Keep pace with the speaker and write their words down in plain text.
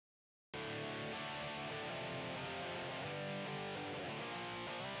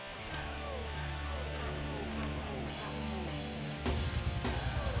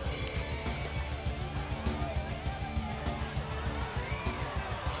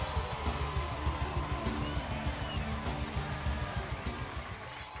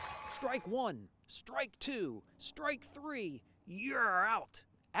strike one, strike two, strike three, you're out.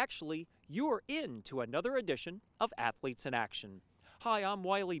 Actually, you're in to another edition of Athletes in Action. Hi, I'm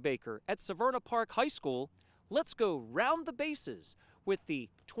Wiley Baker at Severna Park High School. Let's go round the bases with the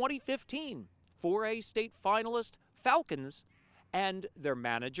 2015 4A state finalist Falcons and their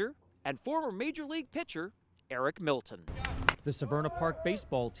manager and former Major League pitcher, Eric Milton. The Severna Park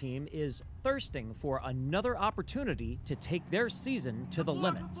baseball team is thirsting for another opportunity to take their season to the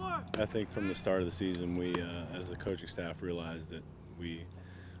limit. I think from the start of the season, we, as a coaching staff, realized that we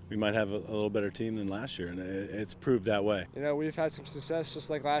might have a little better team than last year, and it's proved that way. You know, we've had some success just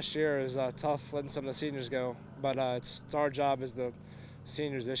like last year. It was tough letting some of the seniors go, but it's our job as the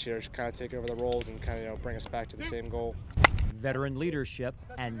seniors this year to kind of take over the roles and kind of bring us back to the same goal. Veteran leadership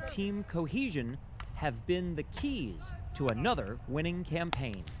and team cohesion have been the keys to another winning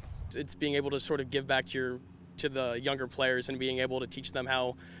campaign. It's being able to sort of give back to the younger players and being able to teach them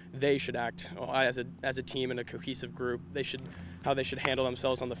how they should act as a team and a cohesive group. How they should handle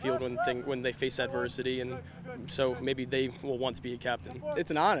themselves on the field when they face adversity, and so maybe they will once be a captain. It's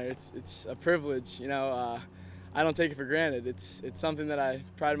an honor. It's a privilege. You know, I don't take it for granted. It's something that I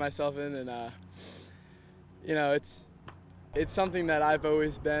pride myself in, and you know, it's something that I've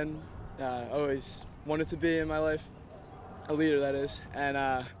always been, always wanted to be in my life, a leader that is,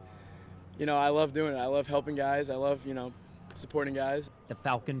 and you know, I love doing it. I love helping guys. I love, you know, supporting guys. The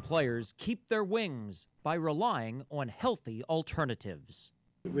Falcon players keep their wings by relying on healthy alternatives.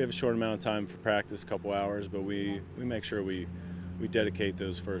 We have a short amount of time for practice, a couple hours, but we make sure we dedicate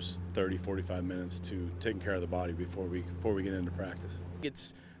those first 30, 45 minutes to taking care of the body before we get into practice.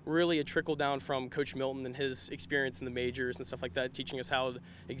 It's really a trickle down from Coach Milton and his experience in the majors and stuff like that, teaching us how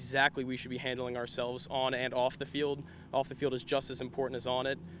exactly we should be handling ourselves on and off the field. Off the field is just as important as on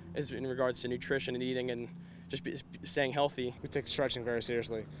it, as in regards to nutrition and eating and just staying healthy. We take stretching very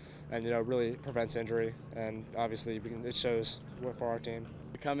seriously, and you know, really prevents injury, and obviously it shows for our team.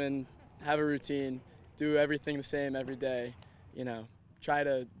 We come in, have a routine, do everything the same every day. You know, try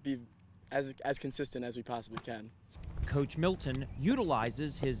to be as consistent as we possibly can. Coach Milton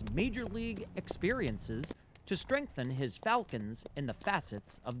utilizes his major league experiences to strengthen his Falcons in the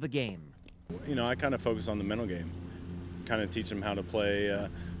facets of the game. You know, I kind of focus on the mental game, kind of teach them how to play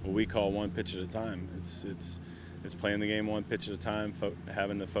what we call one pitch at a time. It's playing the game one pitch at a time,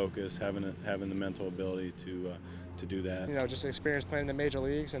 having the focus, having the mental ability to do that. You know, just experience playing in the major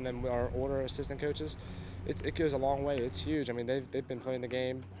leagues, and then our older assistant coaches, it goes a long way. It's huge. I mean, they've been playing the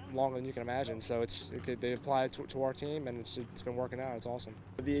game longer than you can imagine. So they apply it to our team, and it's been working out. It's awesome.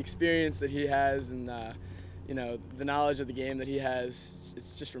 The experience that he has, and you know, the knowledge of the game that he has,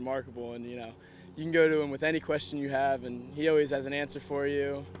 it's just remarkable. And you know, you can go to him with any question you have, and he always has an answer for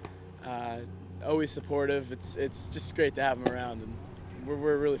you. Always supportive. It's just great to have him around, and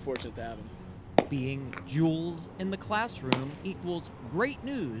we're really fortunate to have him. Being jewels in the classroom equals great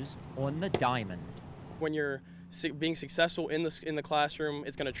news on the diamond. When you're being successful in the classroom,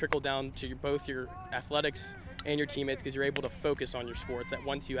 it's going to trickle down to both your athletics and your teammates, because you're able to focus on your sports. That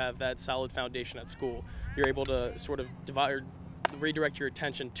once you have that solid foundation at school, you're able to sort of redirect your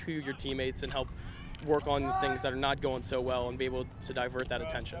attention to your teammates and help work on the things that are not going so well and be able to divert that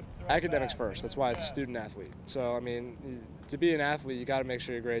attention. Academics first. That's why it's student athlete. So I mean, to be an athlete, you got to make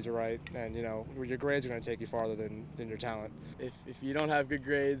sure your grades are right, and you know, your grades are going to take you farther than your talent. If you don't have good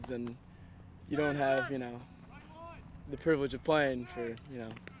grades, then you don't have, you know, the privilege of playing for, you know,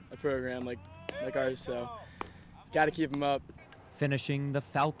 a program like ours. So got to keep them up. Finishing the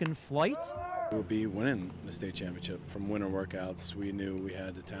Falcon flight? We'll be winning the state championship. From winter workouts, we knew we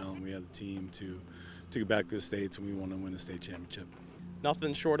had the talent, we had the team to get back to the states, and we want to win the state championship.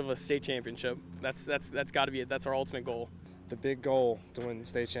 Nothing short of a state championship. That's got to be it. That's our ultimate goal. The big goal to win the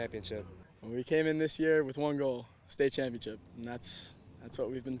state championship. Well, we came in this year with one goal: state championship, and that's what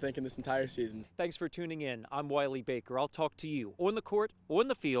we've been thinking this entire season. Thanks for tuning in. I'm Wiley Baker. I'll talk to you on the court, on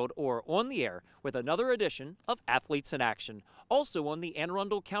the field, or on the air with another edition of Athletes in Action, also on the Anne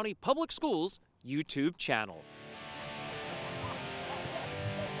Arundel County Public Schools YouTube channel.